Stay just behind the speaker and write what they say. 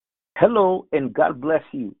Hello and God bless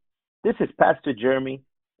you. This is Pastor Jeremy,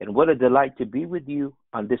 and what a delight to be with you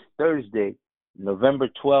on this Thursday, November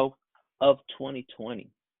 12th of 2020.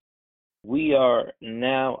 We are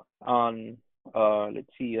now on, this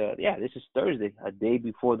is Thursday, a day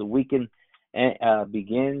before the weekend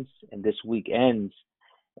begins and this week ends.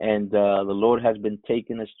 And the Lord has been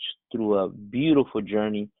taking us through a beautiful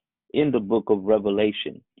journey in the book of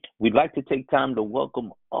Revelation. We'd like to take time to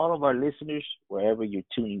welcome all of our listeners wherever you're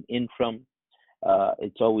tuning in from.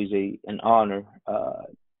 It's always an honor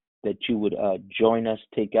that you would join us,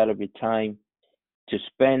 take out of your time to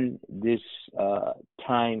spend this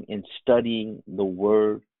time in studying the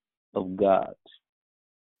Word of God.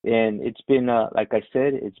 And it's been, like I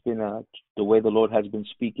said, it's been the way the Lord has been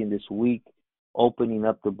speaking this week, opening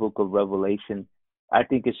up the book of Revelation. I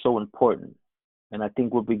think it's so important. And I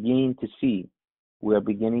think we are beginning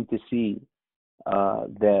to see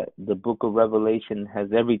that the book of Revelation has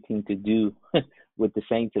everything to do with the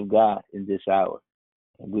saints of God in this hour.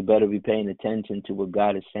 And we better be paying attention to what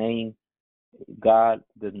God is saying. God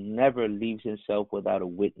does never leaves himself without a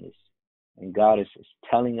witness. And God is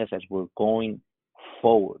telling us as we're going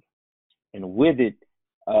forward. And with it,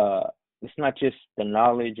 it's not just the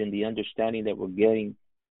knowledge and the understanding that we're getting,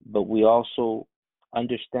 but we also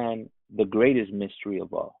understand the greatest mystery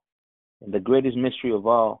of all. And the greatest mystery of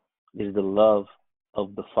all is the love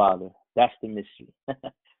of the Father. That's the mystery.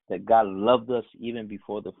 That God loved us even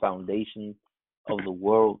before the foundation of the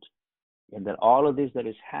world. And that all of this that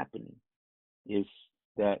is happening is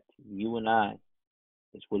that you and I,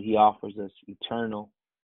 is what he offers us, eternal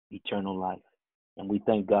life. And we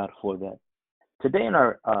thank God for that. Today in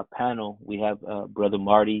our panel, we have Brother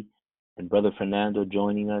Marty and Brother Fernando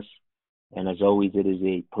joining us. And as always, it is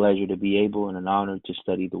a pleasure to be able and an honor to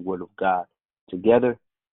study the Word of God together.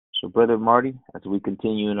 So, Brother Marty, as we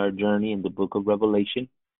continue in our journey in the book of Revelation,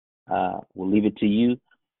 we'll leave it to you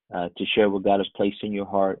to share what God has placed in your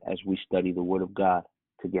heart as we study the Word of God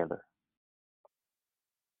together.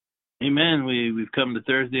 Amen. We've come to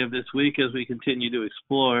Thursday of this week as we continue to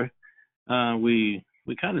explore. We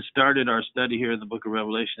kind of started our study here in the book of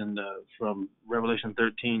Revelation from Revelation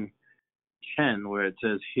 13:10, where it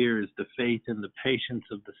says, "Here is the faith and the patience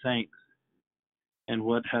of the saints." And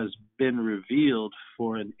what has been revealed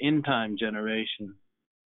for an end-time generation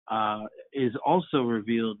is also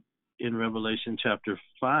revealed in Revelation chapter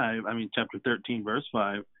 13, verse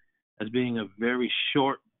 5, as being a very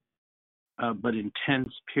short but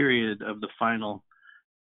intense period of the final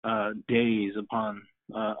days upon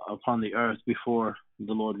the earth before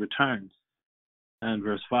the Lord returns. And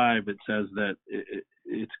verse 5, it says that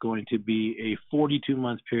it's going to be a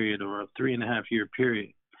 42-month period or a 3.5-year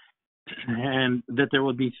period, and that there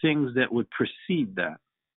will be things that would precede that.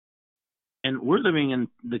 And we're living in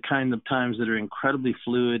the kind of times that are incredibly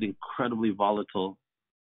fluid, incredibly volatile.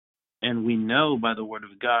 And we know by the Word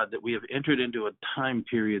of God that we have entered into a time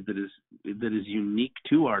period that is unique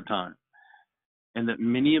to our time, and that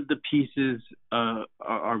many of the pieces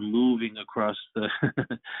are moving across the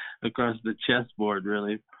across the chessboard,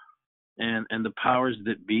 really, and the powers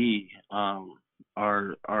that be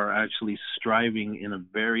are actually striving in a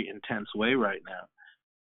very intense way right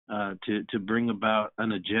now to bring about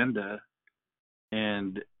an agenda,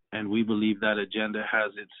 and we believe that agenda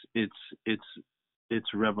has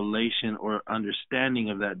its revelation or understanding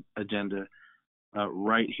of that agenda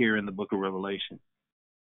right here in the book of Revelation.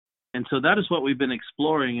 And so that is what we've been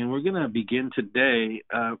exploring, and we're going to begin today.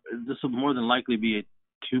 This will more than likely be a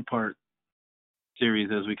two-part series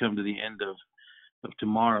as we come to the end of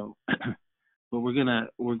tomorrow. But we're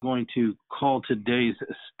going to call today's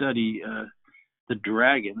study "The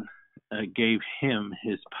Dragon Gave Him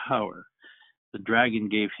His Power." The dragon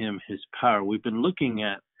gave him his power. We've been looking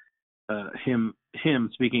at him,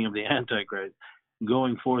 speaking of the Antichrist,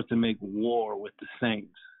 going forth to make war with the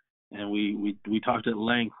saints. And we talked at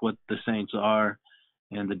length what the saints are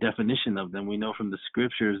and the definition of them. We know from the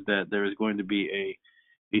scriptures that there is going to be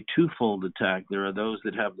a twofold attack. There are those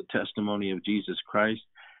that have the testimony of Jesus Christ,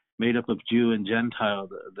 made up of Jew and Gentile,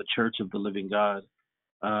 the church of the living God,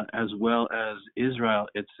 as well as Israel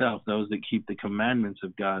itself, those that keep the commandments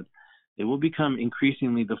of God. It will become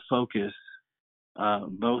increasingly the focus,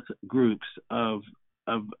 both groups of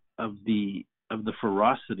the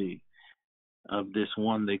ferocity of this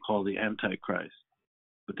one they call the Antichrist.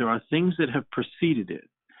 But there are things that have preceded it.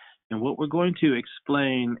 And what we're going to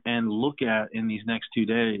explain and look at in these next 2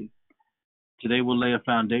 days, today we'll lay a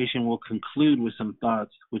foundation. We'll conclude with some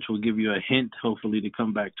thoughts, which will give you a hint, hopefully, to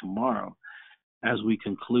come back tomorrow as we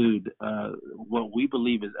conclude what we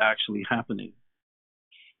believe is actually happening.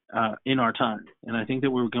 in our time. And I think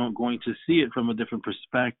that we're going to see it from a different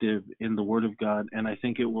perspective in the Word of God, and I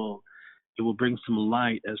think it will bring some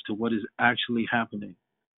light as to what is actually happening.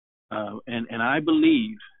 And I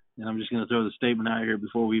believe, and I'm just going to throw the statement out here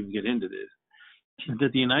before we even get into this,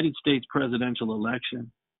 that the United States presidential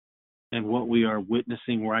election and what we are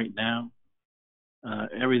witnessing right now,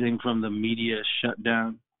 everything from the media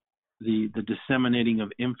shutdown, the disseminating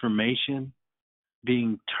of information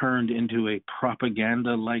being turned into a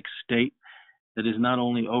propaganda-like state that is not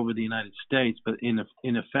only over the United States, but in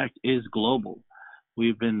effect is global.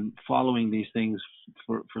 We've been following these things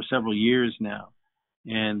for several years now.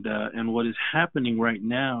 And what is happening right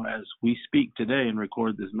now as we speak today and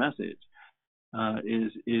record this message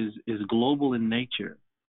is global in nature.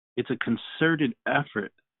 It's a concerted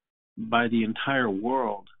effort by the entire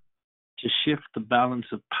world to shift the balance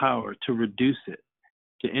of power, to reduce it,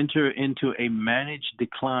 to enter into a managed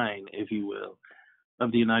decline, if you will,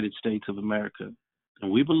 of the United States of America.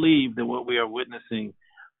 And we believe that what we are witnessing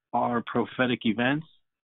are prophetic events,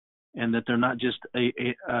 and that they're not just a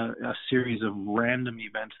series of random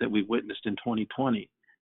events that we witnessed in 2020,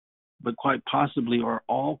 but quite possibly are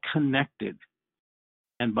all connected.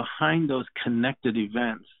 And behind those connected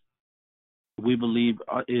events, we believe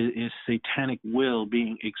is satanic will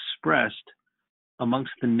being expressed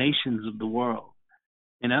amongst the nations of the world.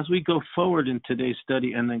 And as we go forward in today's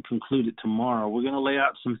study and then conclude it tomorrow, we're going to lay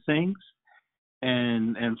out some things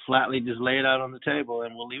and flatly just lay it out on the table,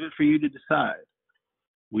 and we'll leave it for you to decide.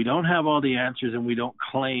 We don't have all the answers, and we don't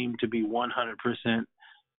claim to be 100%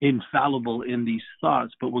 infallible in these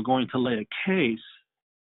thoughts, but we're going to lay a case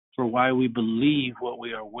for why we believe what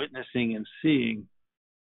we are witnessing and seeing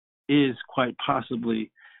is quite possibly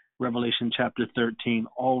Revelation chapter 13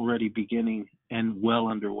 already beginning and well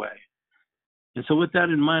underway. And so with that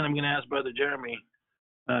in mind, I'm going to ask Brother Jeremy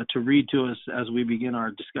to read to us as we begin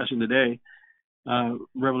our discussion today,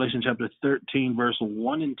 Revelation chapter 13, verse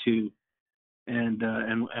 1 and 2,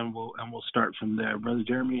 and we'll start from there. Brother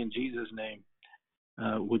Jeremy, in Jesus' name,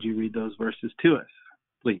 would you read those verses to us,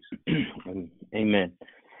 please? Amen.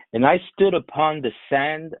 And I stood upon the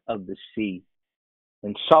sand of the sea,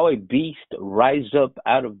 and saw a beast rise up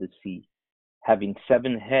out of the sea, having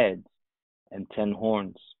 7 heads and 10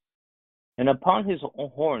 horns, and upon his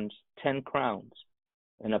horns 10 crowns,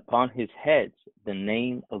 and upon his heads the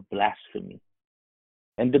name of blasphemy.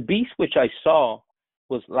 And the beast which I saw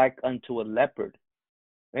was like unto a leopard,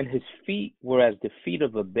 and his feet were as the feet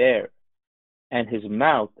of a bear, and his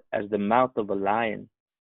mouth as the mouth of a lion.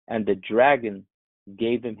 And the dragon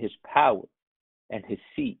gave him his power and his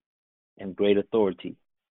seat and great authority.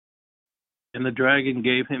 And the dragon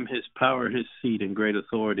gave him his power, his seat, and great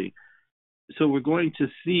authority. So we're going to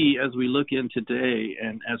see as we look in today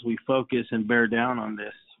and as we focus and bear down on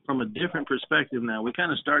this from a different perspective now. We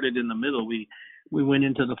kind of started in the middle. We went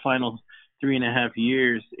into the final 3.5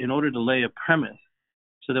 years in order to lay a premise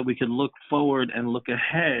so that we could look forward and look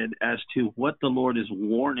ahead as to what the Lord is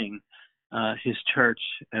warning his church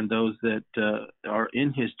and those that are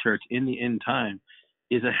in his church in the end time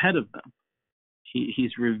is ahead of them.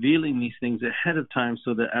 He's revealing these things ahead of time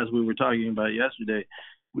so that, as we were talking about yesterday,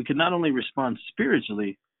 we can not only respond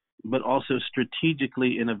spiritually, but also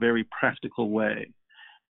strategically in a very practical way.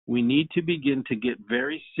 We need to begin to get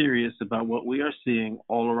very serious about what we are seeing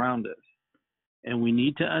all around us. And we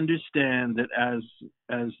need to understand that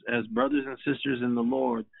as brothers and sisters in the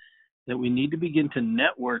Lord, that we need to begin to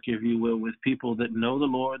network, if you will, with people that know the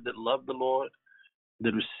Lord, that love the Lord,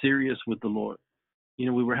 that are serious with the Lord. You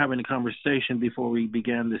know, we were having a conversation before we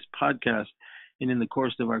began this podcast, and in the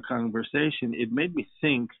course of our conversation, it made me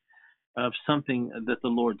think of something that the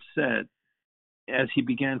Lord said as he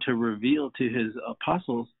began to reveal to his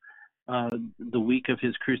apostles the week of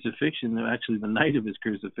his crucifixion, actually the night of his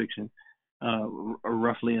crucifixion,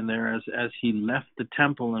 roughly in there, as he left the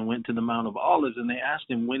temple and went to the Mount of Olives, and they asked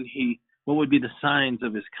him what would be the signs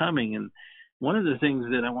of his coming. And one of the things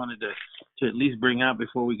that I wanted to at least bring out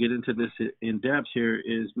before we get into this in depth here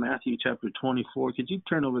is Matthew chapter 24. Could you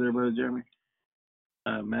turn over there, Brother Jeremy?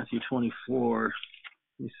 Matthew 24.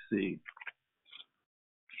 Let me see.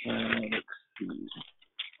 Let's see.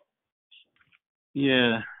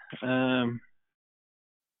 Yeah.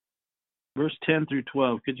 Verse 10 through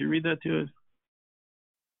 12. Could you read that to us?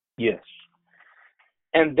 Yes.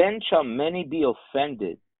 And then shall many be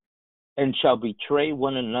offended, and shall betray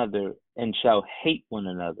one another, and shall hate one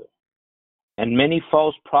another. And many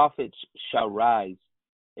false prophets shall rise,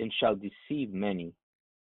 and shall deceive many.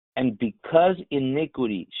 And because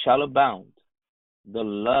iniquity shall abound, the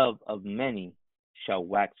love of many shall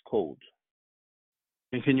wax cold.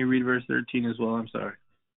 And can you read verse 13 as well? I'm sorry.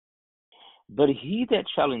 But he that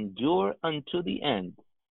shall endure unto the end,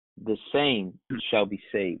 the same shall be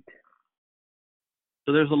saved.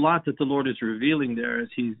 So there's a lot that the Lord is revealing there as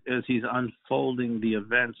he's unfolding the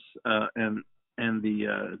events and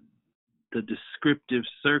the descriptive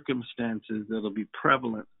circumstances that'll be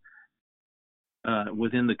prevalent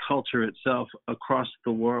within the culture itself across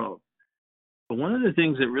the world. But one of the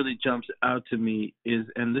things that really jumps out to me is,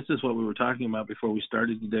 and this is what we were talking about before we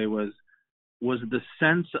started today, was the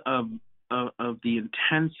sense of the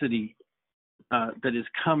intensity that is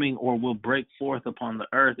coming or will break forth upon the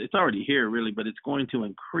earth. It's already here, really, but it's going to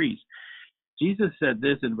increase. Jesus said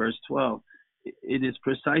this in verse 12, it is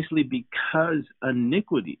precisely because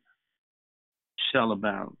iniquity shall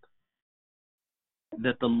abound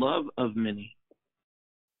that the love of many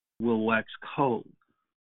will wax cold.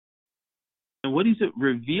 And what he's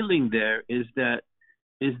revealing there is that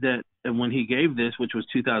and when he gave this, which was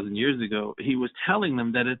 2,000 years ago, he was telling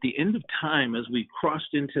them that at the end of time, as we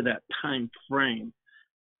crossed into that time frame,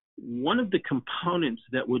 one of the components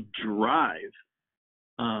that would drive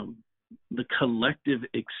the collective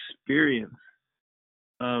experience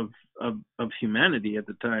of humanity at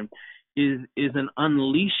the time is an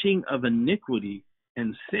unleashing of iniquity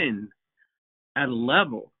and sin at a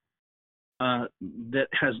level that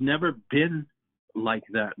has never been like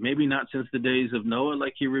that. Maybe not since the days of Noah,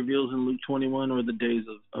 like he reveals in Luke 21, or the days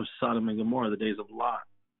of Sodom and Gomorrah, the days of Lot.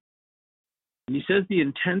 And he says the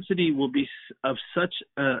intensity will be of such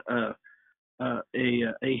a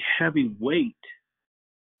heavy weight,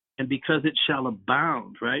 and because it shall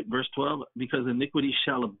abound, right? Verse 12, because iniquity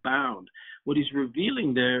shall abound. What he's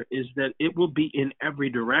revealing there is that it will be in every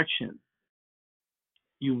direction.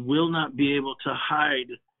 You will not be able to hide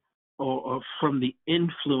or from the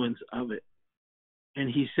influence of it. And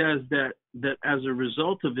he says that as a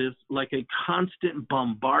result of this, like a constant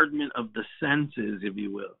bombardment of the senses, if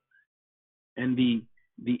you will, and the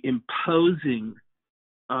imposing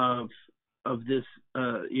of this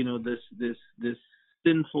this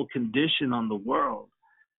sinful condition on the world,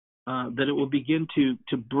 that it will begin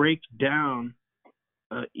to break down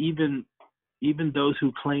even those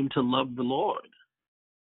who claim to love the Lord.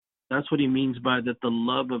 That's what he means by that the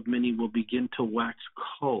love of many will begin to wax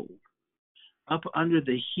cold, up under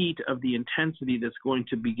the heat of the intensity that's going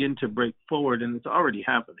to begin to break forward, and it's already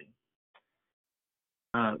happening.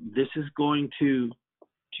 This is going to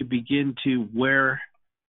begin to wear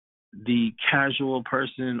the casual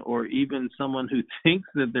person, or even someone who thinks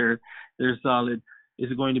that they're solid,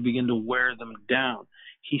 is going to begin to wear them down.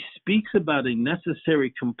 He speaks about a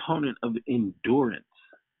necessary component of endurance.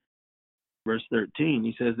 Verse 13,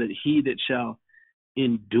 he says that he that shall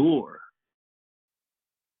endure.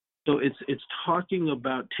 So it's talking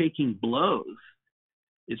about taking blows.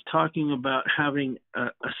 It's talking about having a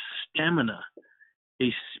stamina,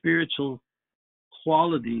 a spiritual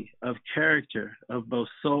quality of character of both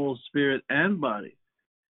soul, spirit, and body,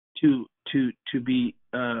 to be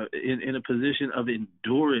in a position of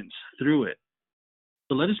endurance through it.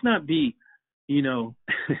 So let us not be,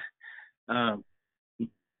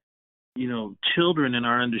 children in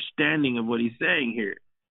our understanding of what he's saying here.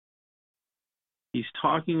 He's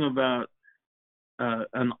talking about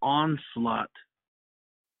an onslaught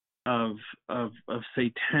of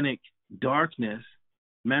satanic darkness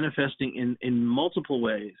manifesting in multiple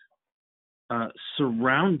ways,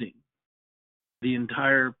 surrounding the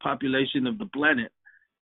entire population of the planet,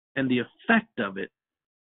 and the effect of it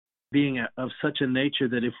being of such a nature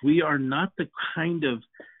that if we are not the kind of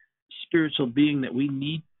spiritual being that we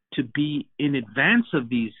need to be in advance of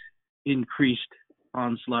these increased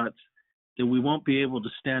onslaughts, then we won't be able to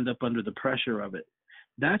stand up under the pressure of it.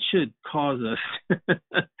 That should cause us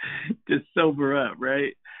to sober up,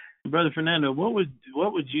 right? Brother Fernando, what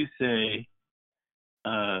would you say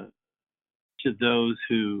to those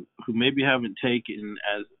who maybe haven't taken,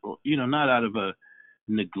 as not out of a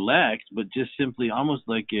neglect, but just simply almost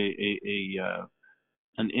like an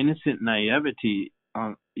innocent naivety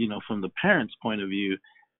on from the parents' point of view?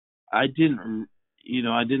 I didn't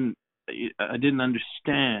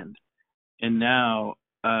understand, and now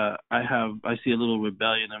I see a little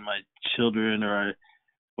rebellion in my children, or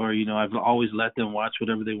I've always let them watch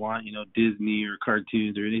whatever they want, Disney or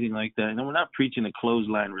cartoons or anything like that. And we're not preaching a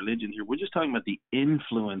clothesline religion here. We're just talking about the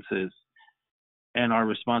influences and our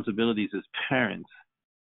responsibilities as parents.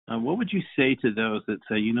 What would you say to those that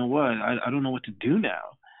say, you know what, I don't know what to do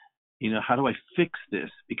now? How do I fix this?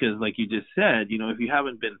 Because like you just said, if you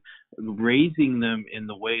haven't been raising them in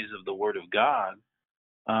the ways of the Word of God,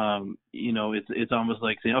 it's almost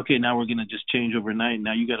like saying, okay, now we're going to just change overnight.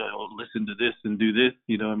 Now you got to listen to this and do this.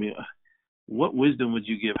 What wisdom would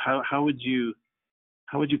you give? How would you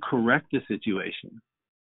how would you correct the situation?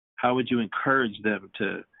 How would you encourage them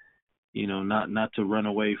to, not to run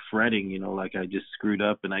away fretting, like I just screwed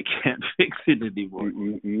up and I can't fix it anymore?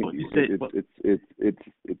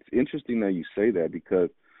 It's interesting that you say that, because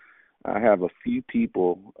I have a few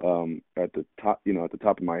people at the top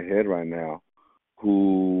of my head right now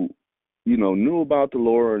who, knew about the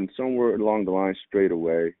Lord and somewhere along the line straight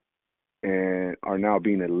away, and are now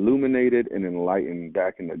being illuminated and enlightened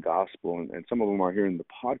back in the gospel. And some of them are hearing the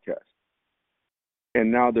podcast.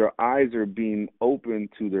 And now their eyes are being opened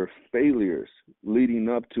to their failures leading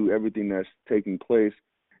up to everything that's taking place.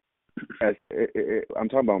 I'm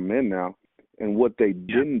talking about men now, and what they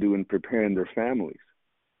didn't do in preparing their families.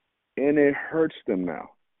 And it hurts them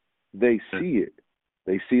now. They see it.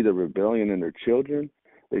 They see the rebellion in their children.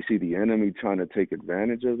 They see the enemy trying to take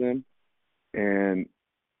advantage of them. And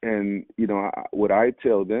what I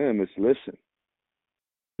tell them is, listen,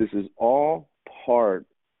 this is all part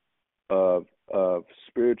of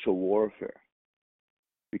spiritual warfare,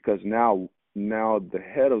 because now the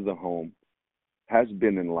head of the home has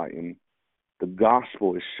been enlightened. The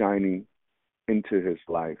gospel is shining into his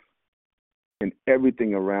life, and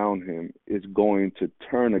everything around him is going to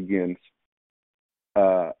turn against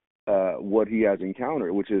what he has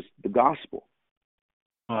encountered, which is the gospel.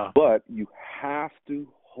 Wow. But you have to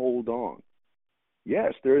hold on.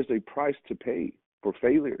 Yes, there is a price to pay for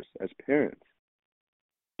failures as parents,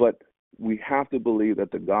 but we have to believe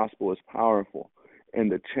that the gospel is powerful, and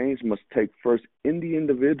the change must take first in the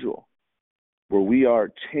individual, where we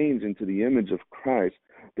are changed into the image of Christ.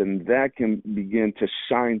 Then that can begin to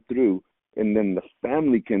shine through, and then the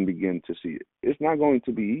family can begin to see it. It's not going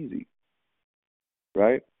to be easy,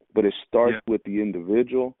 right? But it starts with the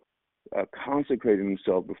individual consecrating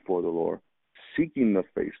himself before the Lord, seeking the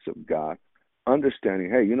face of God,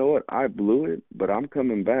 understanding, hey, you know what? I blew it, but I'm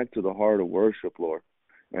coming back to the heart of worship, Lord.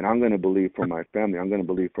 And I'm going to believe for my family. I'm going to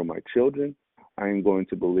believe for my children. I am going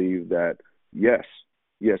to believe that, yes,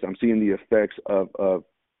 I'm seeing the effects of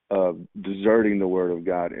deserting the word of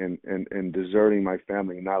God and deserting my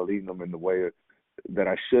family and not leading them in the way that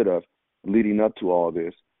I should have leading up to all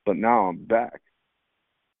this. But now I'm back.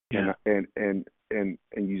 Yeah. And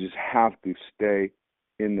you just have to stay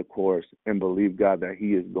in the course and believe God that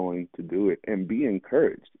he is going to do it, and be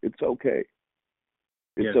encouraged. It's okay.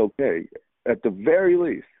 It's okay. At the very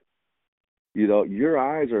least, your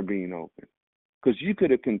eyes are being opened, because you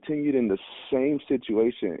could have continued in the same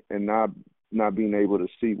situation and not being able to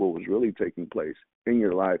see what was really taking place in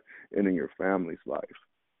your life and in your family's life.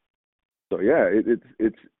 So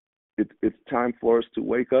it's time for us to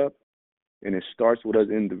wake up, and it starts with us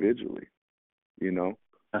individually.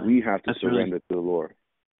 We have to surrender to the Lord.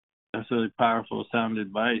 That's really powerful, sound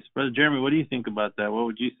advice. Brother Jeremy, what do you think about that? What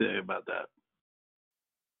would you say about that?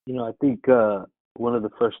 I think one of the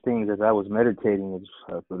first things as I was meditating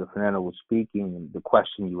as Brother Fernando was speaking, and the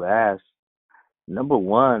question you asked, number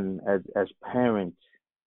one, as parents,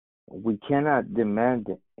 we cannot demand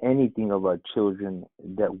anything of our children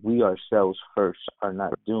that we ourselves first are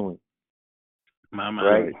not doing.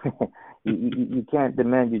 Right? You can't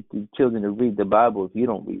demand your children to read the Bible if you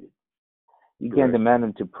don't read it. You can't demand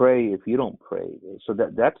them to pray if you don't pray. So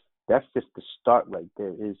that's just the start right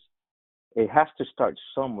there. It has to start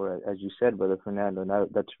somewhere, as you said, Brother Fernando, and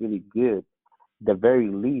that's really good. The very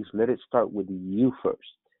least, let it start with you first.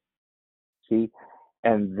 See?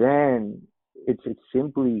 And then it's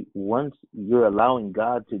simply, once you're allowing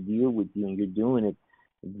God to deal with you and you're doing it,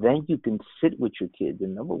 then you can sit with your kids.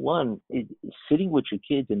 And number one, sitting with your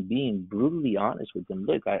kids and being brutally honest with them.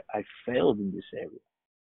 Look, I failed in this area.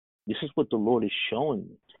 This is what the Lord is showing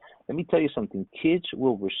me. Let me tell you something. Kids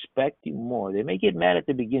will respect you more. They may get mad at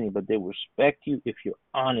the beginning, but they respect you if you're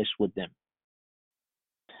honest with them.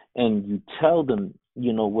 And you tell them,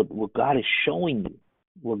 what God is showing you,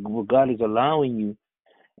 what God is allowing you.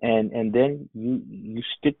 And then you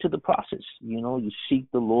stick to the process. You seek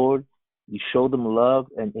the Lord, you show them love,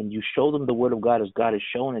 and you show them the word of God as God is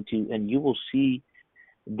showing it to you, and you will see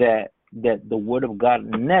that the word of God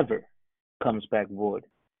never comes back void.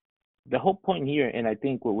 The whole point here, and I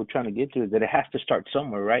think what we're trying to get to, is that it has to start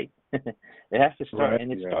somewhere, right? It has to start, right,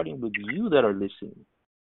 and it's starting with you that are listening.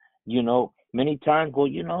 Many times,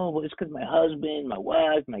 it's because my husband, my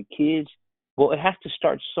wife, my kids. Well, it has to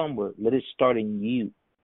start somewhere. Let it start in you.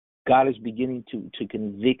 God is beginning to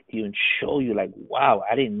convict you and show you, like, wow,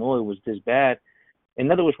 I didn't know it was this bad.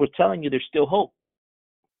 In other words, we're telling you there's still hope.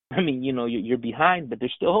 I mean, you're behind, but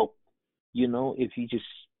there's still hope. If you just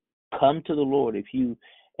come to the Lord,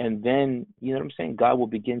 and then, what I'm saying, God will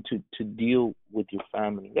begin to deal with your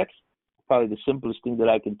family. That's probably the simplest thing that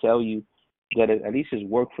I can tell you. that at least has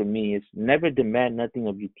worked for me is never demand nothing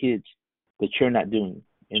of your kids that you're not doing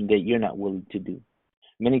and that you're not willing to do.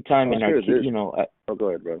 Many times in our kids, go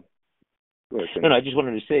ahead, bro. Go ahead. No, I just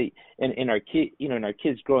wanted to say, in our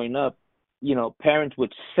kids growing up, parents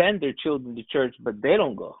would send their children to church, but they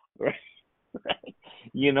don't go, right? Right?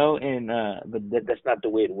 But that's not the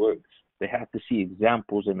way it works. They have to see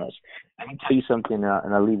examples in us. I can tell you something,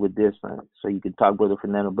 and I'll leave with this, so you can talk, Brother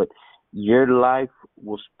Fernando. But your life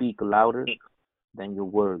will speak louder than your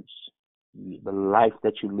words. The life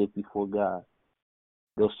that you live before God,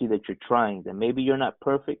 they'll see that you're trying. That maybe you're not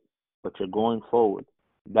perfect, but you're going forward.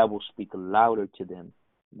 That will speak louder to them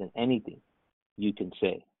than anything you can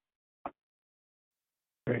say.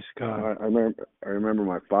 Praise God. I remember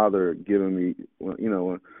my father giving me,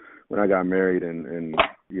 when I got married and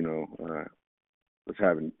was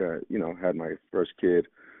having, had my first kid.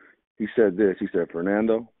 He said this. He said,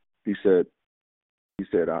 Fernando. He said,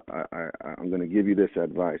 I'm going to give you this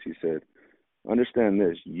advice. He said, understand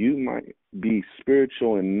this. You might be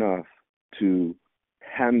spiritual enough to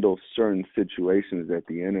handle certain situations that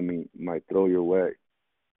the enemy might throw your way,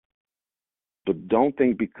 but don't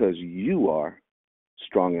think because you are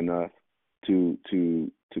strong enough to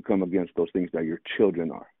come against those things that your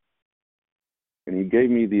children are. And he gave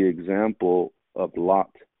me the example of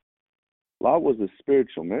Lot. Lot was a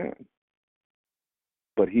spiritual man,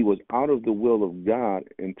 but he was out of the will of God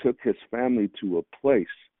and took his family to a place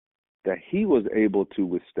that he was able to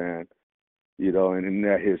withstand, and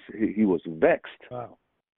that he was vexed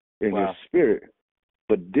in his spirit,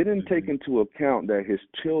 but didn't take into account that his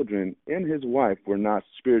children and his wife were not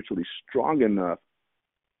spiritually strong enough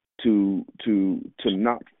to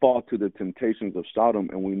not fall to the temptations of Sodom,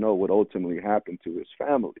 and we know what ultimately happened to his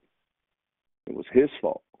family. It was his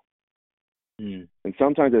fault. And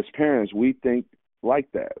sometimes as parents, we think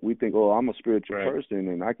like that. We think, oh, I'm a spiritual person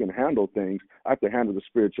and I can handle things. I can handle the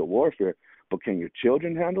spiritual warfare, but can your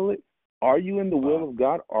children handle it? Are you in the will of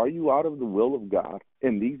God? Are you out of the will of God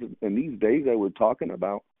in these days that we're talking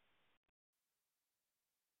about?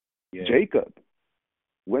 Yeah. Jacob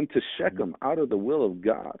went to Shechem out of the will of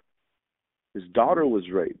God. His daughter was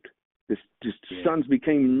raped. His sons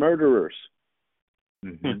became murderers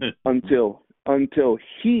until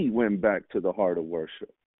he went back to the heart of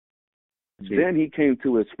worship. Then he came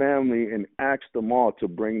to his family and asked them all to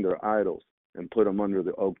bring their idols and put them under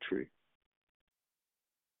the oak tree.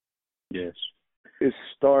 Yes. It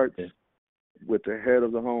starts with the head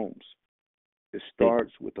of the homes. It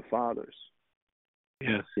starts with the fathers.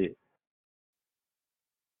 Yes.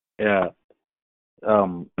 Yeah.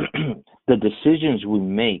 The decisions we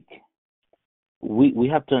make, we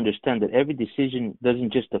have to understand that every decision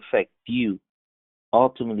doesn't just affect you.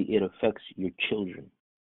 Ultimately, it affects your children.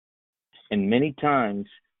 And many times,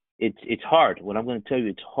 it's hard. What I'm going to tell you,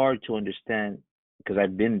 it's hard to understand because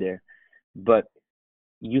I've been there. But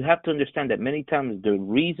you have to understand that many times the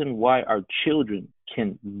reason why our children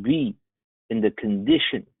can be in the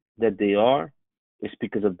condition that they are is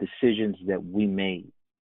because of decisions that we made.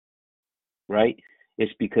 Right?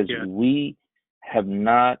 It's because we have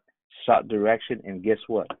not sought direction. And guess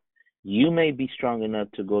what? You may be strong enough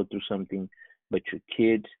to go through something, but your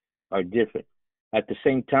kids are different. At the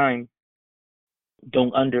same time,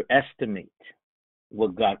 don't underestimate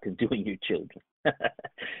what God can do in your children.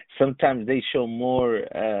 Sometimes they show more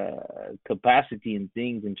capacity in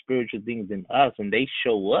things and spiritual things than us, and they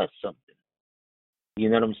show us something. You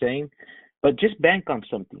know what I'm saying? But just bank on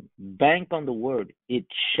something. Bank on the word. It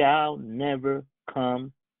shall never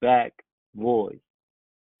come back void.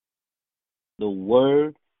 The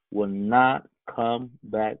word will not come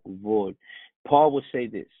back void. Paul would say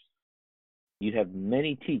this: you have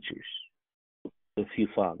many teachers, but few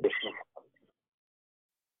fathers.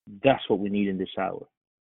 That's what we need in this hour.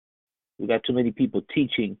 We got too many people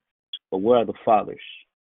teaching, but where are the fathers,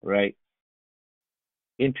 right?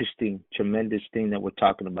 Interesting, tremendous thing that we're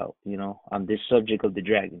talking about, on this subject of the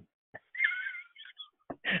dragon.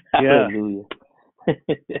 Hallelujah.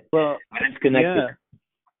 Well, it's connected.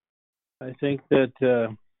 Yeah. I think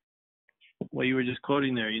that what you were just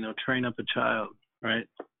quoting there, train up a child, right?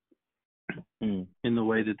 In the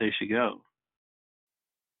way that they should go.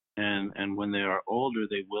 And when they are older,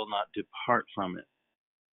 they will not depart from it.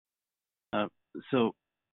 So,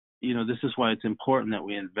 this is why it's important that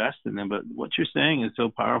we invest in them. But what you're saying is so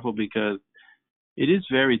powerful because it is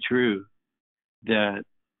very true that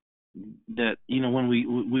when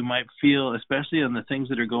we might feel, especially on the things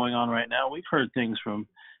that are going on right now, we've heard things from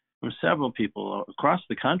several people across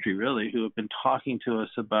the country, really, who have been talking to us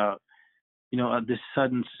about, this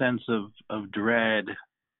sudden sense of dread,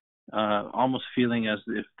 almost feeling as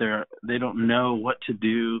if they don't know what to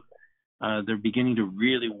do. They're beginning to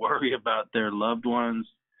really worry about their loved ones,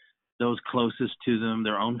 those closest to them,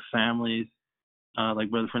 their own families.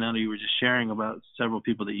 Like Brother Fernando, you were just sharing about several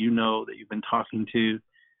people that you know, that you've been talking to.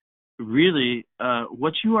 Really,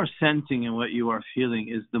 what you are sensing and what you are feeling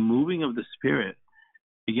is the moving of the Spirit,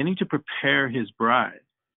 beginning to prepare His bride.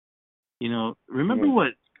 Remember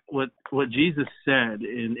what Jesus said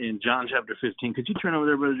in John chapter 15. Could you turn over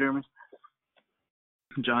there, Brother Jeremy?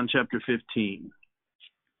 John chapter 15.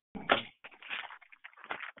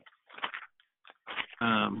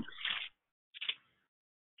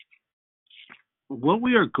 What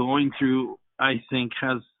we are going through, I think,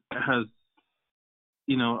 has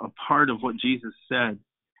a part of what Jesus said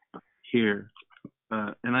here,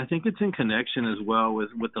 and I think it's in connection as well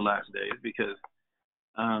with the last days, because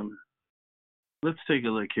let's take a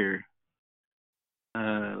look here.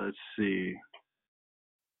 Let's see.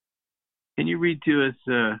 Can you read to us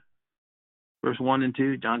verse 1 and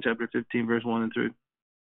 2, John chapter 15, verse 1 and 2?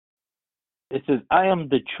 It says, I am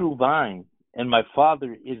the true vine, and my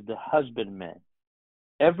Father is the husbandman.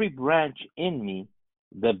 Every branch in me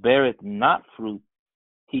that beareth not fruit,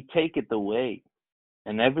 he taketh away.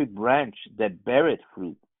 And every branch that beareth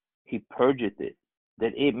fruit, he purgeth it,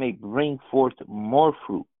 that it may bring forth more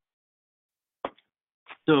fruit.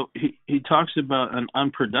 So he talks about an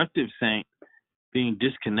unproductive saint being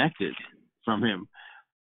disconnected from him.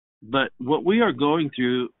 But what we are going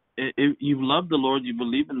through, if you love the Lord, you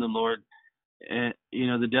believe in the Lord,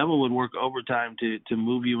 the devil would work overtime to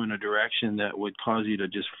move you in a direction that would cause you to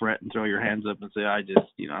just fret and throw your hands up and say, I'm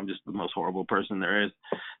just the most horrible person there is.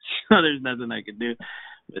 So there's nothing I can do.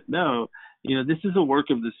 But no, this is a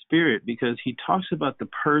work of the Spirit, because he talks about the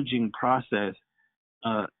purging process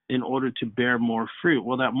in order to bear more fruit.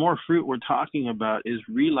 Well, that more fruit we're talking about is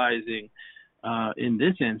realizing, in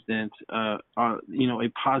this instance, a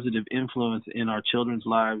positive influence in our children's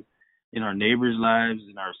lives, in our neighbors' lives,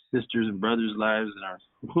 in our sisters and brothers' lives, in our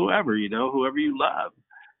whoever you love.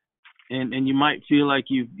 And you might feel like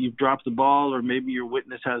you've dropped the ball, or maybe your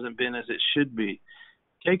witness hasn't been as it should be.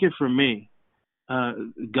 Take it from me.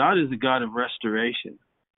 God is a God of restoration,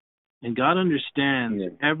 and God understands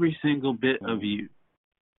every single bit of you.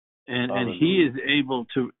 And He is able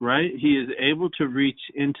to, He is able to reach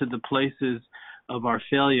into the places of our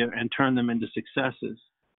failure and turn them into successes,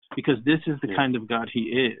 because this is the kind of God He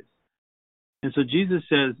is. And so Jesus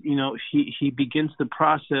says, he begins the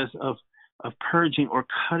process of purging or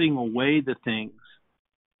cutting away the things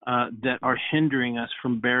that are hindering us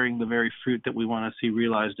from bearing the very fruit that we want to see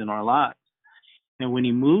realized in our lives. And when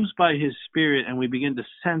He moves by His Spirit and we begin to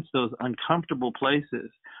sense those uncomfortable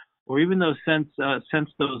places, or even those sense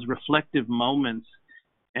those reflective moments,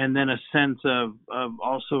 and then a sense of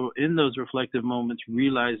also in those reflective moments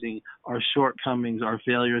realizing our shortcomings, our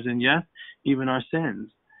failures, and yes, even our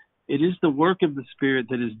sins. It is the work of the Spirit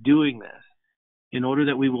that is doing this in order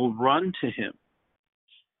that we will run to Him.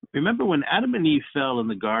 Remember when Adam and Eve fell in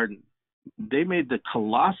the garden, they made the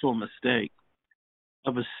colossal mistake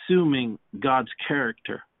of assuming God's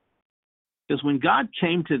character. Because when God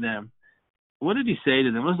came to them, what did He say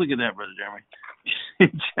to them? Let's look at that, Brother Jeremy.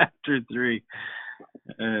 In chapter 3.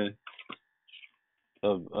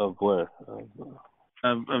 Of where?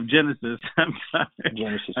 Of Genesis. I'm sorry.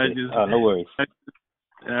 Genesis. No worries.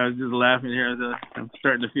 I was just laughing here. I'm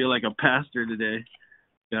starting to feel like a pastor today.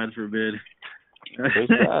 God forbid.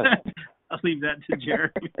 I'll leave that to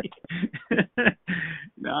Jeremy.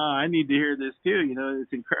 No, I need to hear this too.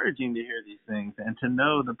 It's encouraging to hear these things and to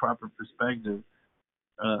know the proper perspective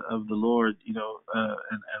of the Lord,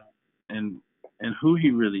 and who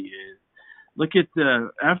He really is. Look at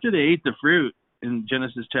after they ate the fruit in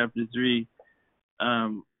Genesis chapter 3,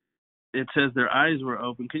 it says their eyes were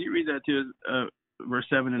open. Can you read that to us, verse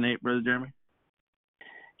 7 and 8, Brother Jeremy?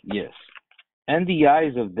 Yes. And the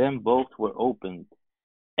eyes of them both were opened,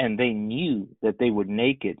 and they knew that they were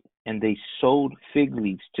naked, and they sewed fig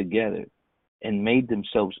leaves together and made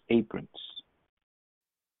themselves aprons.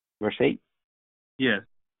 Verse 8? Yes.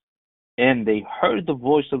 And they heard the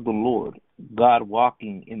voice of the Lord, God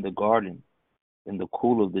walking in the garden in the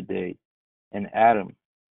cool of the day, and Adam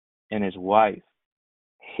and his wife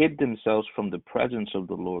hid themselves from the presence of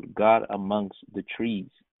the Lord God amongst the trees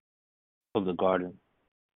of the garden.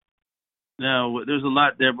 Now, there's a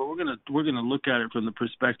lot there, but we're gonna look at it from the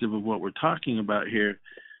perspective of what we're talking about here.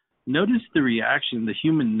 Notice the reaction, the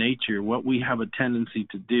human nature, what we have a tendency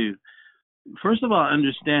to do. First of all,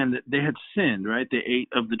 understand that they had sinned, right? They ate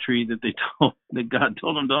of the tree that God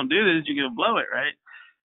told them, don't do this, you're gonna blow it, right?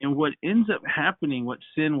 And what ends up happening, what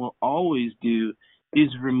sin will always do, is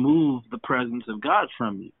remove the presence of God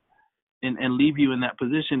from you. and leave you in that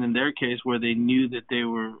position in their case where they knew that they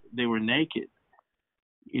were naked.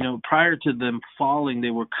 Prior to them falling,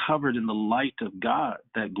 they were covered in the light of God,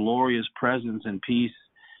 that glorious presence and peace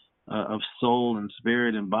of soul and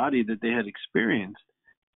spirit and body that they had experienced.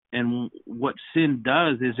 And what sin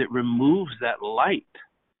does is it removes that light.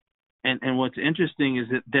 And what's interesting is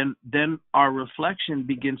that then our reflection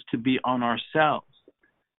begins to be on ourselves.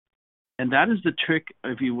 And that is the trick,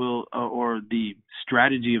 if you will, or the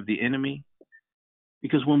strategy of the enemy.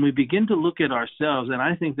 Because when we begin to look at ourselves, and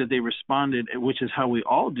I think that they responded, which is how we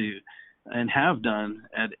all do and have done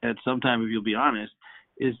at some time, if you'll be honest,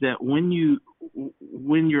 is that when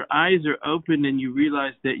your eyes are open and you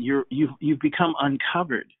realize that you've become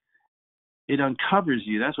uncovered, it uncovers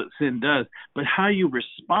you. That's what sin does. But how you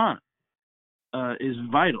respond is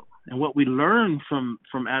vital. And what we learned from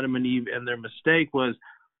Adam and Eve and their mistake was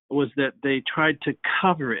that they tried to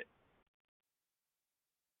cover it.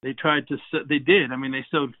 They did. I mean, they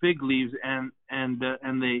sewed fig leaves and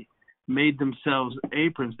they made themselves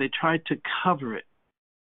aprons. They tried to cover it.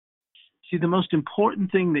 See, the most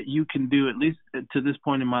important thing that you can do, at least to this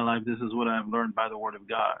point in my life, this is what I've learned by the Word of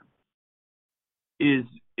God, is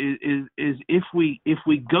if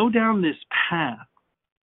we go down this path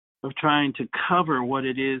of trying to cover what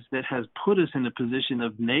it is that has put us in a position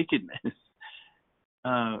of nakedness,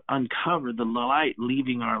 uncover the light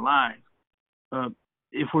leaving our life.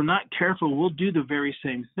 If we're not careful, we'll do the very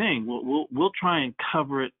same thing. We'll try and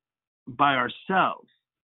cover it by ourselves.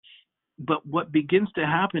 But what begins to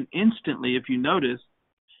happen instantly, if you notice,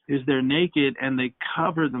 is they're naked and they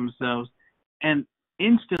cover themselves, and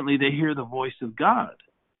instantly they hear the voice of God.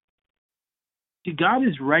 See, God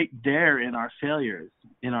is right there in our failures,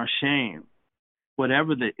 in our shame,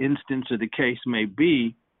 whatever the instance or the case may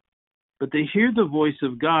be. But they hear the voice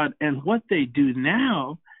of God, and what they do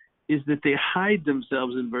now is that they hide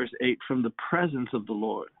themselves in verse 8 from the presence of the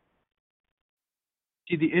Lord.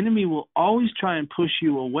 See, the enemy will always try and push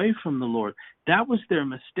you away from the Lord. That was their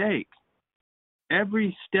mistake.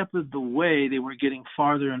 Every step of the way, they were getting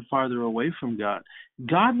farther and farther away from God.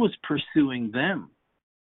 God was pursuing them.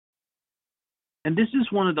 And this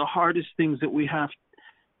is one of the hardest things that we have,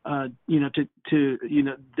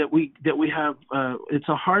 it's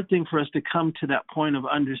a hard thing for us to come to that point of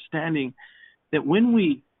understanding that when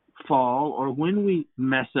we fall or when we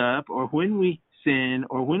mess up or when we sin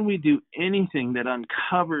or when we do anything that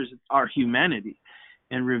uncovers our humanity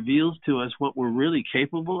and reveals to us what we're really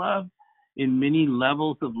capable of in many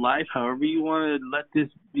levels of life, however you want to let this,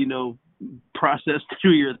 process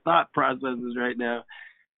through your thought processes right now,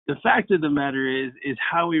 the fact of the matter is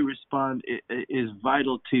how we respond is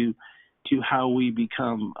vital to how we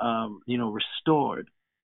become, restored.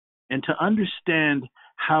 And to understand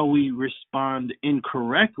how we respond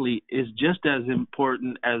incorrectly is just as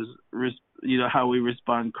important as, how we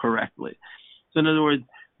respond correctly. So in other words,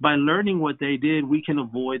 by learning what they did, we can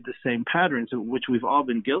avoid the same patterns of which we've all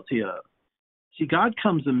been guilty of. See, God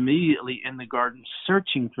comes immediately in the garden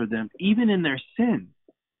searching for them, even in their sin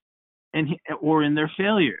or in their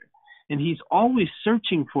failure. And he's always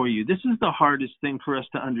searching for you. This is the hardest thing for us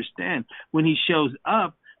to understand. When he shows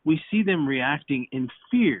up, we see them reacting in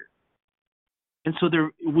fear. And so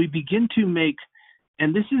we begin to make,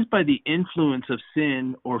 and this is by the influence of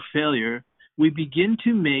sin or failure, we begin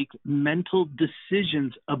to make mental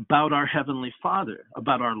decisions about our Heavenly Father,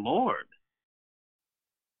 about our Lord.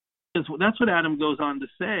 Because that's what Adam goes on to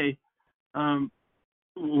say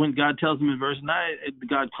when God tells him in verse 9,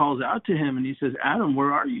 God calls out to him and he says, Adam,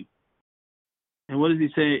 where are you? And what does he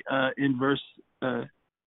say in verse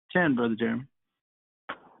 10, Brother Jeremy?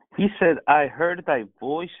 He said, I heard thy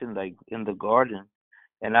voice in the garden,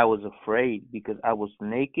 and I was afraid because I was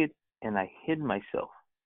naked and I hid myself.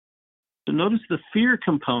 So notice the fear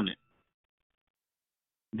component.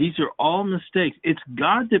 These are all mistakes. It's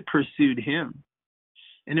God that pursued him.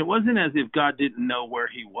 And it wasn't as if God didn't know where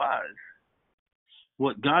he was.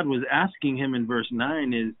 What God was asking him in verse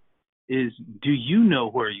 9 is do you know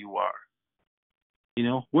where you are?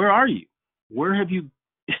 Where are you? Where have you,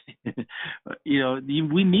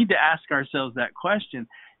 we need to ask ourselves that question.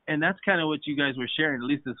 And that's kind of what you guys were sharing. At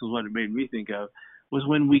least this was what it made me think of, was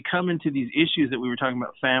when we come into these issues that we were talking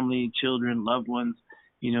about, family, children, loved ones,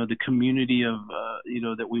 the community of,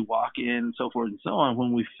 that we walk in and so forth and so on.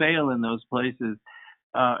 When we fail in those places,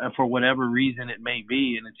 for whatever reason it may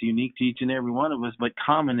be, and it's unique to each and every one of us, but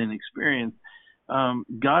common in experience,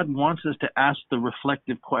 God wants us to ask the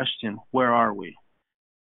reflective question, where are we?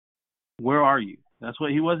 Where are you? That's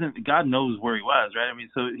what God knows where he was, right? I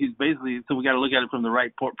mean, so he's basically, so we got to look at it from the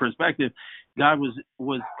right perspective. God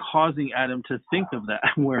was causing Adam to think of that.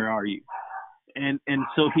 Where are you? And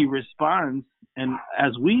so he responds, and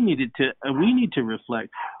as we need to reflect,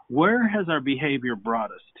 where has our behavior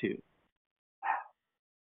brought us to?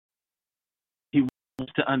 He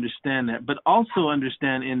wants to understand that, but also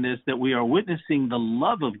understand in this that we are witnessing the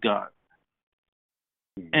love of God.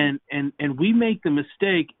 And we make the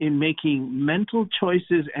mistake in making mental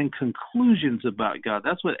choices and conclusions about God.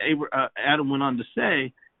 That's what Adam went on to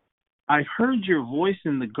say. I heard your voice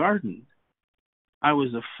in the garden. I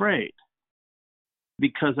was afraid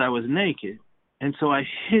because I was naked, and so I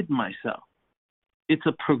hid myself. It's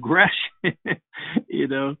a progression.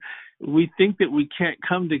 We think that we can't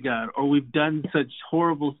come to God, or we've done such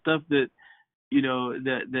horrible stuff that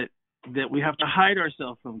that we have to hide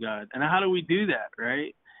ourselves from God. And how do we do that,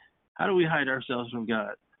 right? How do we hide ourselves from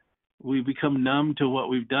God? We become numb to what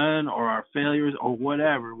we've done or our failures or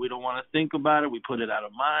whatever. We don't want to think about it. We put it out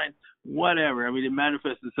of mind, whatever. I mean, it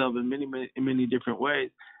manifests itself in many different ways.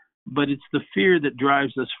 But it's the fear that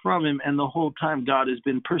drives us from him, and the whole time God has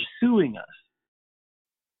been pursuing us.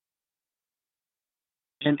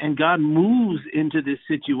 And God moves into this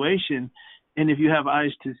situation, and if you have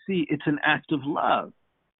eyes to see, it's an act of love.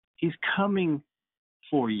 He's coming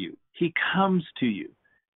for you. He comes to you.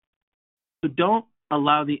 So don't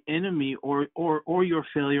allow the enemy or your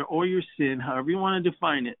failure or your sin, however you want to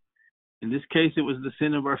define it. In this case, it was the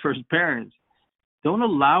sin of our first parents. Don't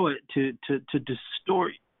allow it to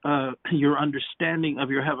distort your understanding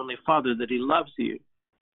of your Heavenly Father, that He loves you.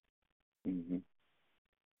 Mm-hmm.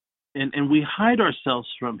 And we hide ourselves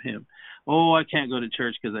from Him. Oh, I can't go to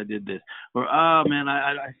church because I did this. Or, oh, man,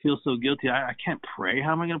 I feel so guilty. I can't pray.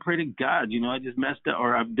 How am I going to pray to God? I just messed up,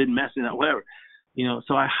 or I've been messing up, whatever.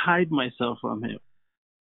 So I hide myself from Him.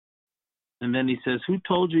 And then He says, who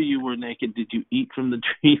told you were naked? Did you eat from the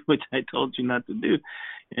tree, which I told you not to do?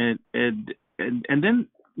 And then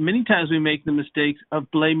many times we make the mistakes of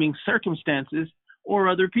blaming circumstances or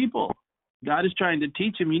other people. God is trying to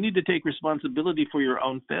teach him, you need to take responsibility for your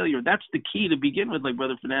own failure. That's the key to begin with, like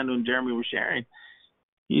Brother Fernando and Jeremy were sharing.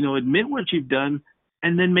 Admit what you've done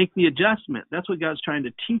and then make the adjustment. That's what God's trying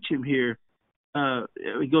to teach him here.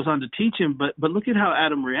 He goes on to teach him, but look at how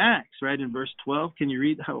Adam reacts, right? In verse 12, can you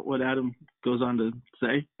read what Adam goes on to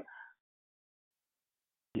say?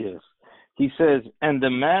 Yes. He says, and the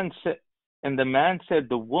man said,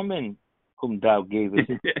 the woman whom thou gavest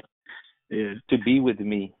yeah. to be with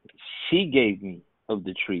me, she gave me of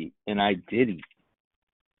the tree, and I did eat.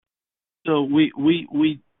 So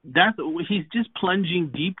he's just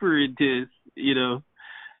plunging deeper into,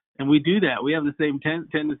 and we do that. We have the same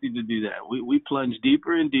tendency to do that. We plunge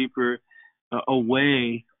deeper and deeper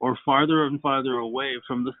away, or farther and farther away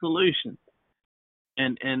from the solution.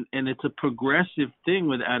 And it's a progressive thing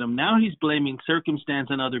with Adam. Now he's blaming circumstance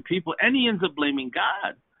and other people, and he ends up blaming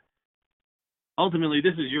God. Ultimately,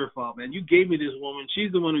 this is your fault, man. You gave me this woman.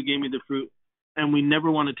 She's the one who gave me the fruit. And we never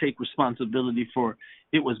want to take responsibility for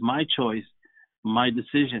it was my choice, my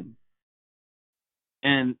decision.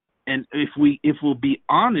 And if we'll be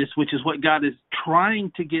honest, which is what God is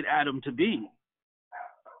trying to get Adam to be,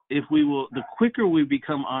 if we will, the quicker we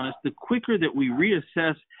become honest, the quicker that we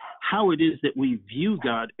reassess how it is that we view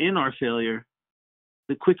God in our failure,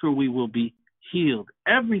 the quicker we will be healed.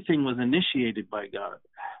 Everything was initiated by God,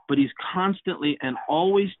 but He's constantly and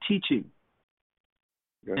always teaching.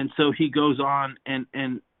 Yeah. And so He goes on and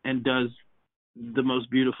does the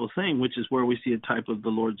most beautiful thing, which is where we see a type of the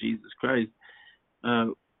Lord Jesus Christ,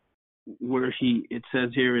 where it says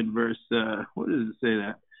here in verse, what does it say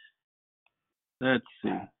that? Let's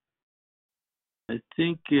see. I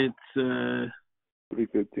think it's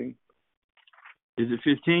 3:15. Is it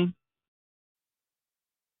 15?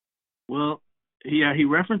 Well, yeah, he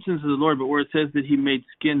references the Lord, but where it says that He made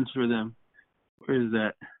skins for them, where is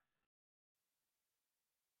that?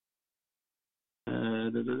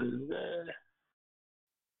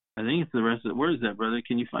 I think it's the rest of it. Where is that, brother?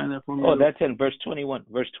 Can you find that for me? Oh, that's in verse 21.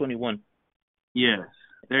 Verse 21. Yes,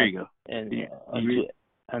 there you go.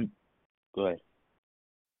 Go ahead.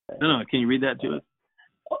 No, can you read that to us?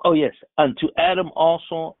 Oh, yes. Unto Adam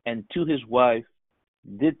also and to his wife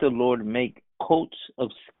did the Lord make coats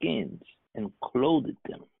of skins and clothed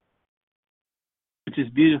them. Which is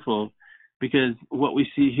beautiful, because what we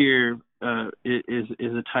see here is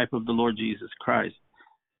a type of the Lord Jesus Christ.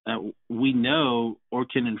 We know or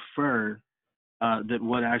can infer that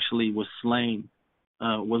what actually was slain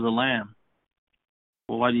was a lamb.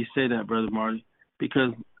 Well, why do you say that, Brother Marty?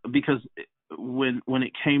 Because when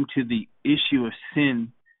it came to the issue of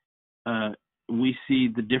sin, we see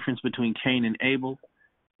the difference between Cain and Abel.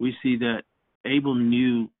 We see that Abel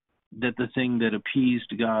knew that the thing that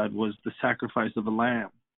appeased God was the sacrifice of a lamb,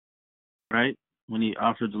 right? When he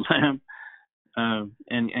offered the lamb,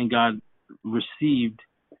 and God received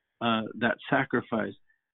that sacrifice.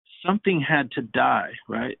 Something had to die,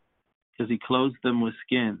 right? Because he clothed them with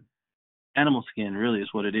skin. Animal skin really is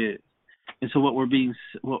what it is. And so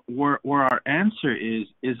where our answer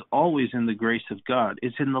is always in the grace of God.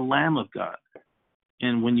 It's in the Lamb of God.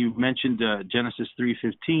 And when you mentioned Genesis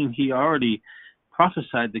 3:15, he already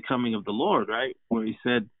prophesied the coming of the Lord, right? Where he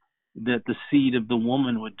said that the seed of the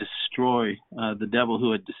woman would destroy the devil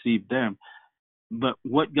who had deceived them. But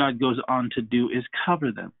what God goes on to do is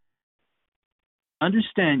cover them.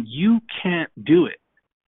 Understand, you can't do it.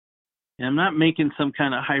 And I'm not making some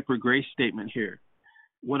kind of hyper grace statement here.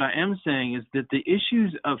 What I am saying is that the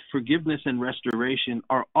issues of forgiveness and restoration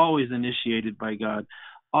are always initiated by God.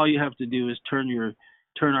 All you have to do is turn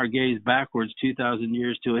our gaze backwards 2,000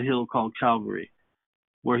 years to a hill called Calvary,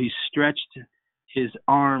 where he stretched his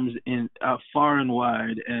arms in far and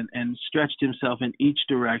wide and stretched himself in each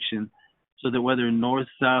direction, so that whether north,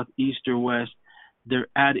 south, east, or west, there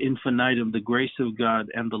ad infinitum, the grace of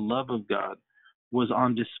God and the love of God was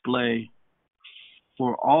on display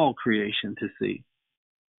for all creation to see.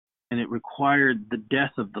 And it required the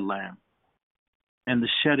death of the Lamb and the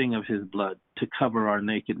shedding of his blood to cover our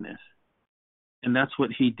nakedness. And that's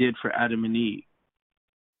what he did for Adam and Eve.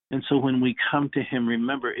 And so when we come to him,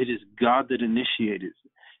 remember, it is God that initiated.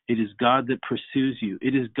 It is God that pursues you.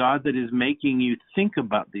 It is God that is making you think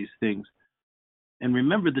about these things. And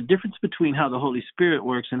remember, the difference between how the Holy Spirit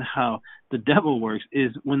works and how the devil works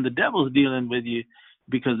is when the devil's dealing with you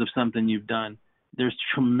because of something you've done, there's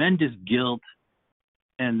tremendous guilt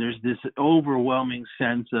and there's this overwhelming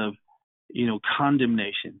sense of,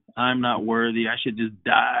 condemnation. I'm not worthy. I should just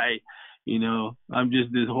die. I'm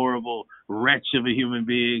just this horrible wretch of a human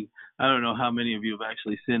being. I don't know how many of you have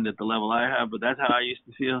actually sinned at the level I have, but that's how I used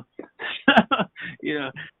to feel.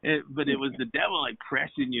 But it was the devil like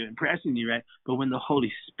pressing you, right? But when the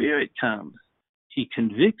Holy Spirit comes, he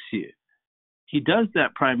convicts you. He does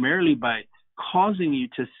that primarily by causing you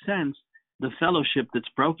to sense the fellowship that's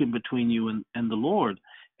broken between you and the Lord,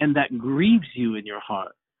 and that grieves you in your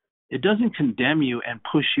heart. It doesn't condemn you and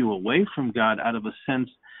push you away from God out of a sense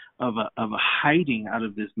of a hiding out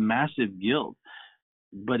of this massive guilt,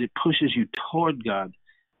 but it pushes you toward God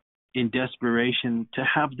in desperation to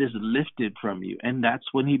have this lifted from you, and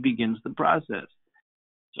that's when he begins the process.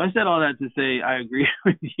 So I said all that to say I agree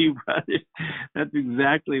with you, brother. That's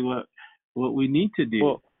exactly what we need to do.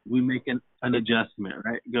 Well, we make an adjustment,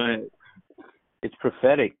 right? Go ahead. It's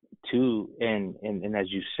prophetic too, and as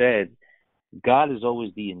you said, God is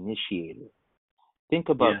always the initiator. Think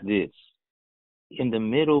about this. In the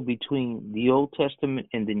middle between the Old Testament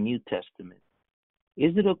and the New Testament,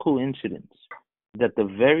 is it a coincidence that the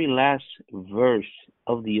very last verse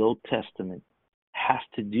of the Old Testament has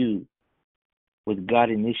to do with God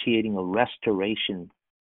initiating a restoration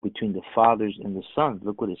between the fathers and the sons?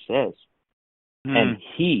 Look what it says. And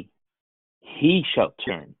he shall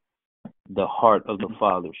turn the heart of the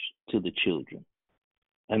fathers to the children,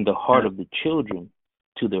 and the heart of the children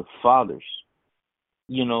to their fathers.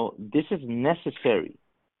 This is necessary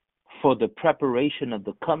for the preparation of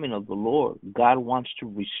the coming of the Lord. God wants to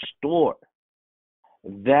restore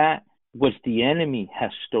that which the enemy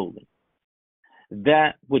has stolen,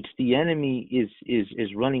 that which the enemy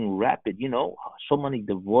is running rapid. So many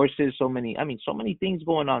divorces, so many things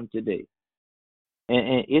going on today.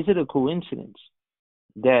 And is it a coincidence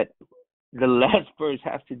that the last verse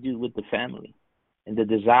has to do with the family and the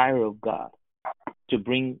desire of God to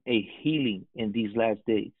bring a healing in these last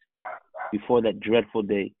days before that dreadful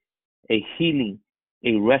day, a healing,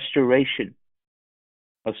 a restoration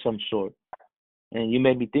of some sort? And you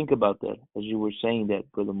made me think about that as you were saying that,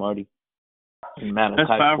 Brother Marty, in Malachi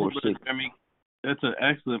 4:6. I mean, that's an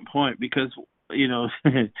excellent point because,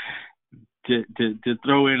 to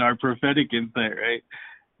throw in our prophetic insight, right,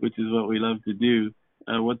 which is what we love to do,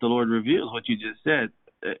 what the Lord reveals, what you just said,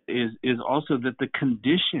 is also that the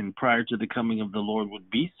condition prior to the coming of the Lord would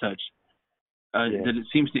be such that it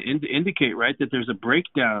seems to indicate, right, that there's a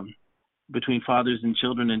breakdown between fathers and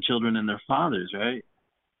children and their fathers, right?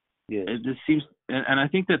 Yeah. It just seems, and I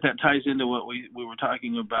think that ties into what we were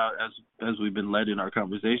talking about as we've been led in our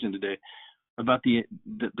conversation today about the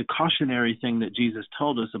cautionary thing that Jesus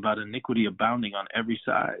told us about iniquity abounding on every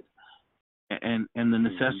side, and the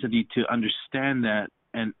necessity to understand that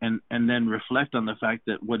and then reflect on the fact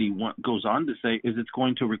that what he goes on to say is it's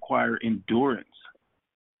going to require endurance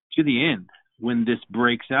to the end when this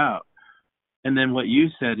breaks out. And then what you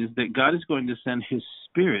said is that God is going to send his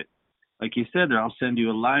Spirit. Like he said, I'll send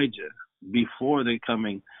you Elijah before the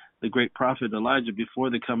coming, the great prophet Elijah,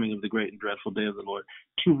 before the coming of the great and dreadful day of the Lord,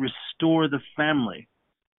 to restore the family.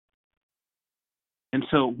 And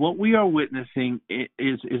so what we are witnessing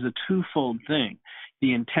is a twofold thing.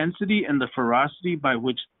 The intensity and the ferocity by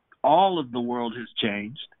which all of the world has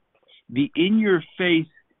changed, the in-your-face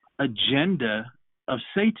agenda of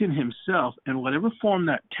Satan himself, and whatever form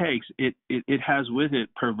that takes, it has with it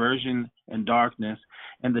perversion and darkness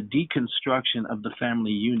and the deconstruction of the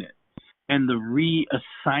family unit and the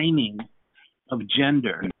reassigning of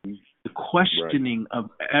gender, the questioning of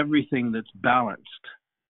everything that's balanced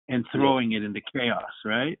and throwing it into chaos,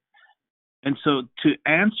 right? And so to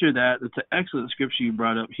answer that, it's an excellent scripture you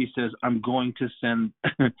brought up. He says, I'm going to send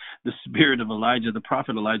the spirit of Elijah, the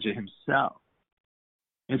prophet Elijah himself.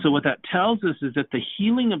 And so what that tells us is that the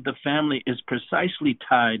healing of the family is precisely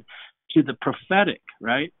tied to the prophetic,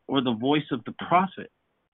 right? Or the voice of the prophet.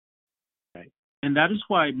 Right. And that is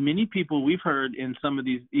why many people we've heard in some of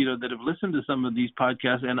these, that have listened to some of these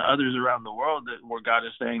podcasts and others around the world where God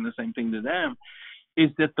is saying the same thing to them, is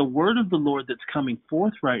that the word of the Lord that's coming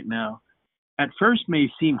forth right now at first may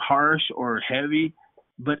seem harsh or heavy,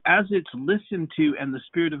 but as it's listened to and the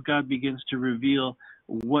Spirit of God begins to reveal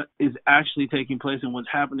what is actually taking place and what's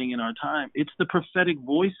happening in our time, it's the prophetic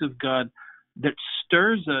voice of God that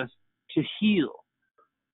stirs us to heal.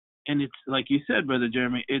 And it's like you said, Brother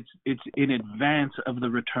Jeremy, it's in advance of the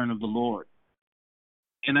return of the Lord.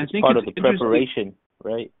 And I think part of the preparation,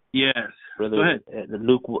 right? Yes. Brother, go ahead.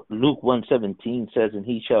 Luke 1:17 says, and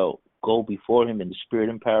he shall go before him in the spirit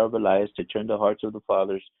and power of Elias to turn the hearts of the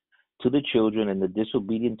fathers to the children and the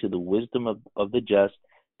disobedient to the wisdom of the just,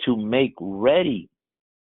 to make ready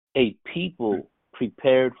a people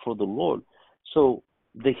prepared for the Lord. So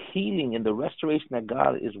the healing and the restoration that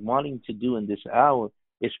God is wanting to do in this hour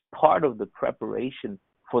is part of the preparation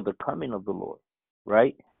for the coming of the Lord,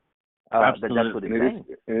 right? That's what it's saying.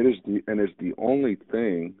 It's the only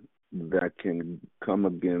thing that can come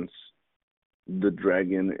against the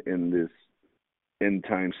dragon in this end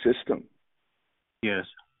time system. Yes.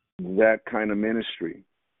 That kind of ministry.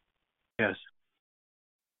 Yes.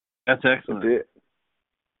 That's excellent. That's it.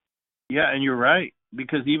 Yeah, and you're right,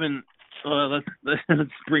 because even let's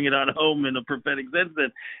bring it on home in a prophetic sense.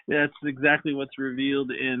 That's exactly what's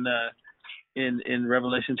revealed in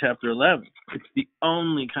Revelation chapter 11. It's the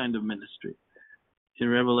only kind of ministry. In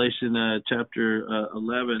Revelation chapter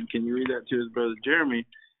 11, can you read that to us, Brother Jeremy,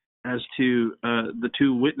 as to the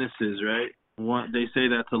two witnesses, right? One, they say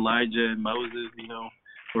that's Elijah and Moses,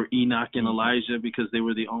 or Enoch and Elijah, because they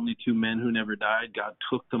were the only two men who never died. God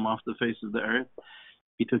took them off the face of the earth.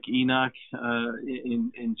 He took Enoch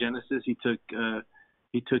in Genesis. He took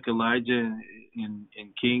Elijah in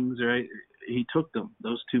Kings, right? He took them,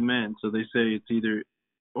 those two men. So they say it's either,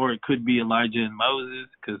 or it could be Elijah and Moses,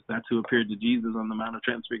 because that's who appeared to Jesus on the Mount of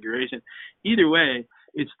Transfiguration. Either way,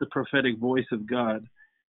 it's the prophetic voice of God,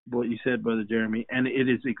 what you said, Brother Jeremy. And it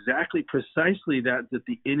is precisely that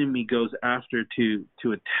the enemy goes after to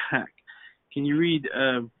attack. Can you read,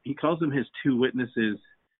 he calls them his two witnesses.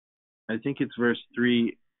 I think it's verse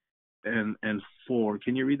 3 and 4.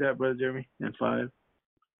 Can you read that, Brother Jeremy? And 5?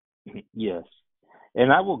 Yes.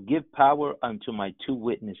 And I will give power unto my two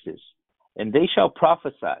witnesses, and they shall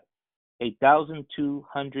prophesy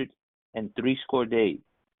 1,260 days,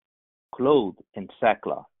 clothed in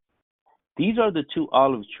sackcloth. These are the two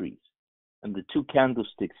olive trees, and the two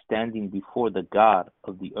candlesticks standing before the God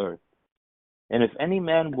of the earth. And if any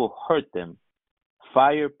man will hurt them,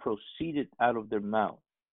 fire proceeded out of their mouth,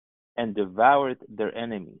 and devoured their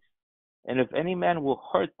enemies. And if any man will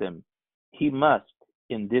hurt them, he must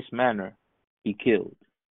in this manner be killed.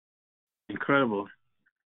 Incredible.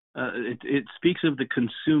 It speaks of the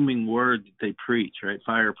consuming word that they preach, right?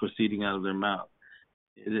 Fire proceeding out of their mouth.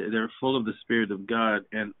 They're full of the Spirit of God,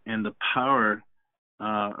 and the power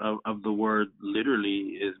of the word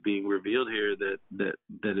literally is being revealed here, that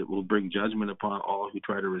it will bring judgment upon all who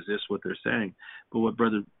try to resist what they're saying. But what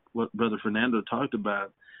Brother Fernando talked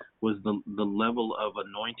about was the level of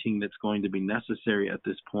anointing that's going to be necessary at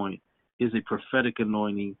this point is a prophetic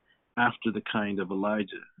anointing after the kind of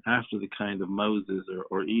Elijah, after the kind of Moses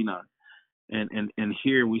or Enoch. And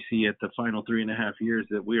here we see at the final 3.5 years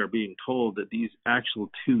that we are being told that these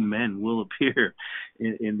actual two men will appear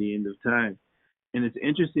in the end of time. And it's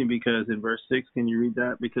interesting because in verse 6, can you read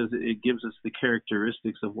that? Because it gives us the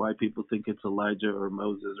characteristics of why people think it's Elijah or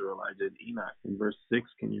Moses or Elijah and Enoch. In verse 6,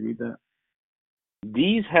 can you read that?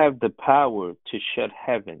 These have the power to shut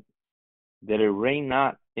heaven, that it rain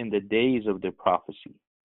not in the days of their prophecy,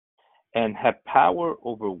 and have power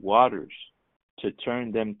over waters to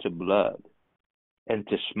turn them to blood, and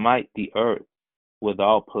to smite the earth with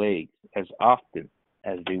all plagues as often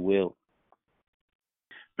as they will.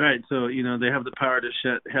 Right. So, they have the power to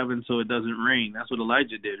shut heaven so it doesn't rain. That's what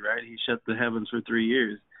Elijah did, right? He shut the heavens for 3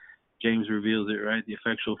 years. James reveals it, right? The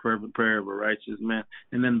effectual fervent prayer of a righteous man.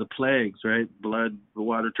 And then the plagues, right? Blood, the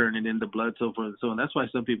water turning into blood, so forth and so on. That's why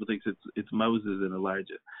some people think it's Moses and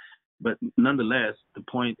Elijah. But nonetheless, the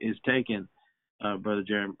point is taken, Brother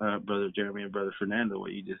Jeremy and Brother Fernando,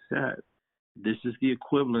 what you just said. This is the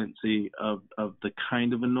equivalency of the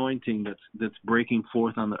kind of anointing that's breaking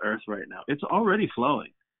forth on the earth right now. It's already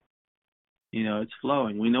flowing. It's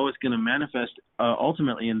flowing. We know it's going to manifest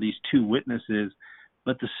ultimately in these two witnesses,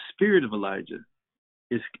 but the spirit of Elijah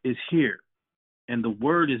is here, and the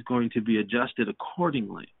word is going to be adjusted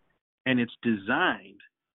accordingly, and it's designed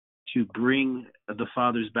to bring the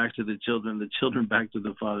fathers back to the children back to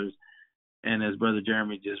the fathers, and as Brother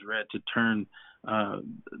Jeremy just read, to turn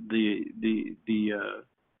the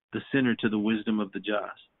sinner to the wisdom of the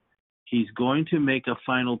just. He's going to make a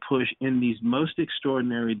final push in these most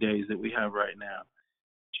extraordinary days that we have right now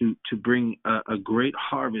to bring a great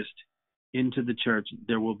harvest into the church.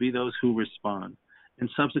 There will be those who respond. And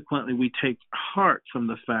subsequently, we take heart from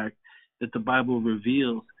the fact that the Bible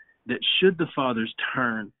reveals that should the fathers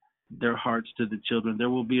turn their hearts to the children, there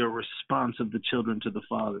will be a response of the children to the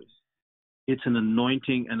fathers. It's an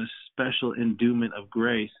anointing and a special endowment of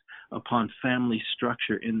grace upon family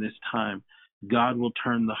structure in this time. God will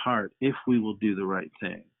turn the heart if we will do the right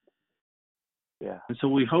thing. Yeah. And so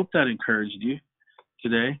we hope that encouraged you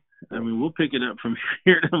today. I mean, we'll pick it up from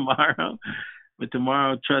here tomorrow. But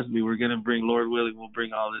tomorrow, trust me, we're going to bring, Lord willing, we'll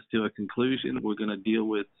bring all this to a conclusion. We're going to deal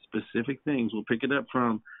with specific things. We'll pick it up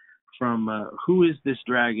from who is this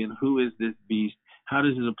dragon? Who is this beast? How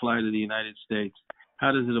does it apply to the United States?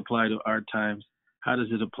 How does it apply to our times? How does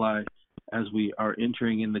it apply as we are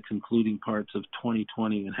entering in the concluding parts of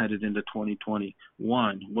 2020 and headed into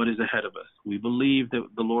 2021? What is ahead of us? We believe that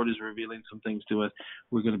the Lord is revealing some things to us.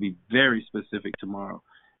 We're going to be very specific tomorrow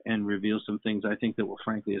and reveal some things I think that will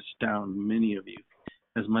frankly astound many of you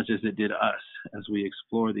as much as it did us as we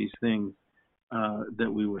explore these things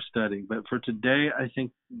that we were studying. But for today, I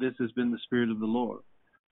think this has been the Spirit of the Lord,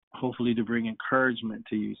 hopefully to bring encouragement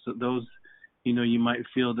to you. So those, you might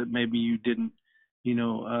feel that maybe you didn't,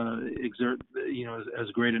 exert, as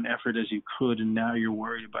great an effort as you could, and now you're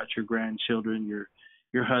worried about your grandchildren,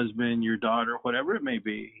 your husband, your daughter, whatever it may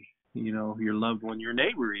be, your loved one, your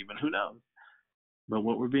neighbor even, who knows? But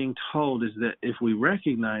what we're being told is that if we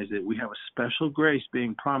recognize it, we have a special grace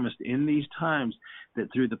being promised in these times, that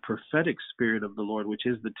through the prophetic Spirit of the Lord, which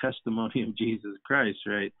is the testimony of Jesus Christ,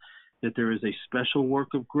 right, that there is a special work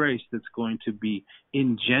of grace that's going to be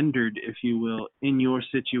engendered, if you will, in your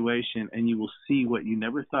situation, and you will see what you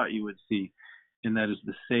never thought you would see, and that is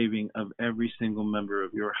the saving of every single member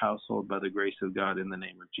of your household by the grace of God in the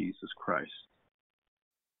name of Jesus Christ.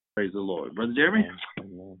 Praise the Lord. Brother Jeremy?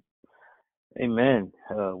 Amen. Amen.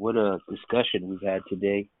 What a discussion we've had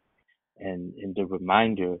today. And the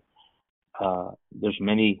reminder, there's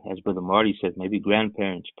many, as Brother Marty said, maybe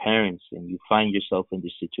grandparents, parents, and you find yourself in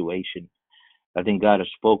this situation. I think God has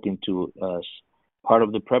spoken to us. Part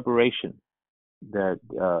of the preparation that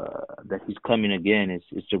He's coming again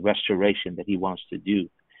is the restoration that He wants to do.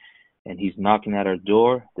 And He's knocking at our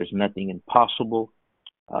door. There's nothing impossible.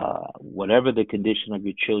 Whatever the condition of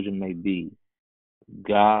your children may be,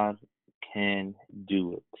 God can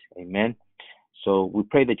do it. Amen. So we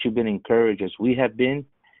pray that you've been encouraged as we have been,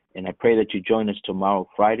 and I pray that you join us tomorrow,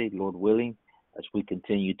 Friday, Lord willing, as we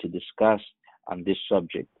continue to discuss on this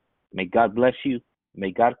subject. May God bless you.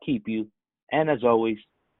 May God keep you. And as always,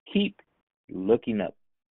 keep looking up.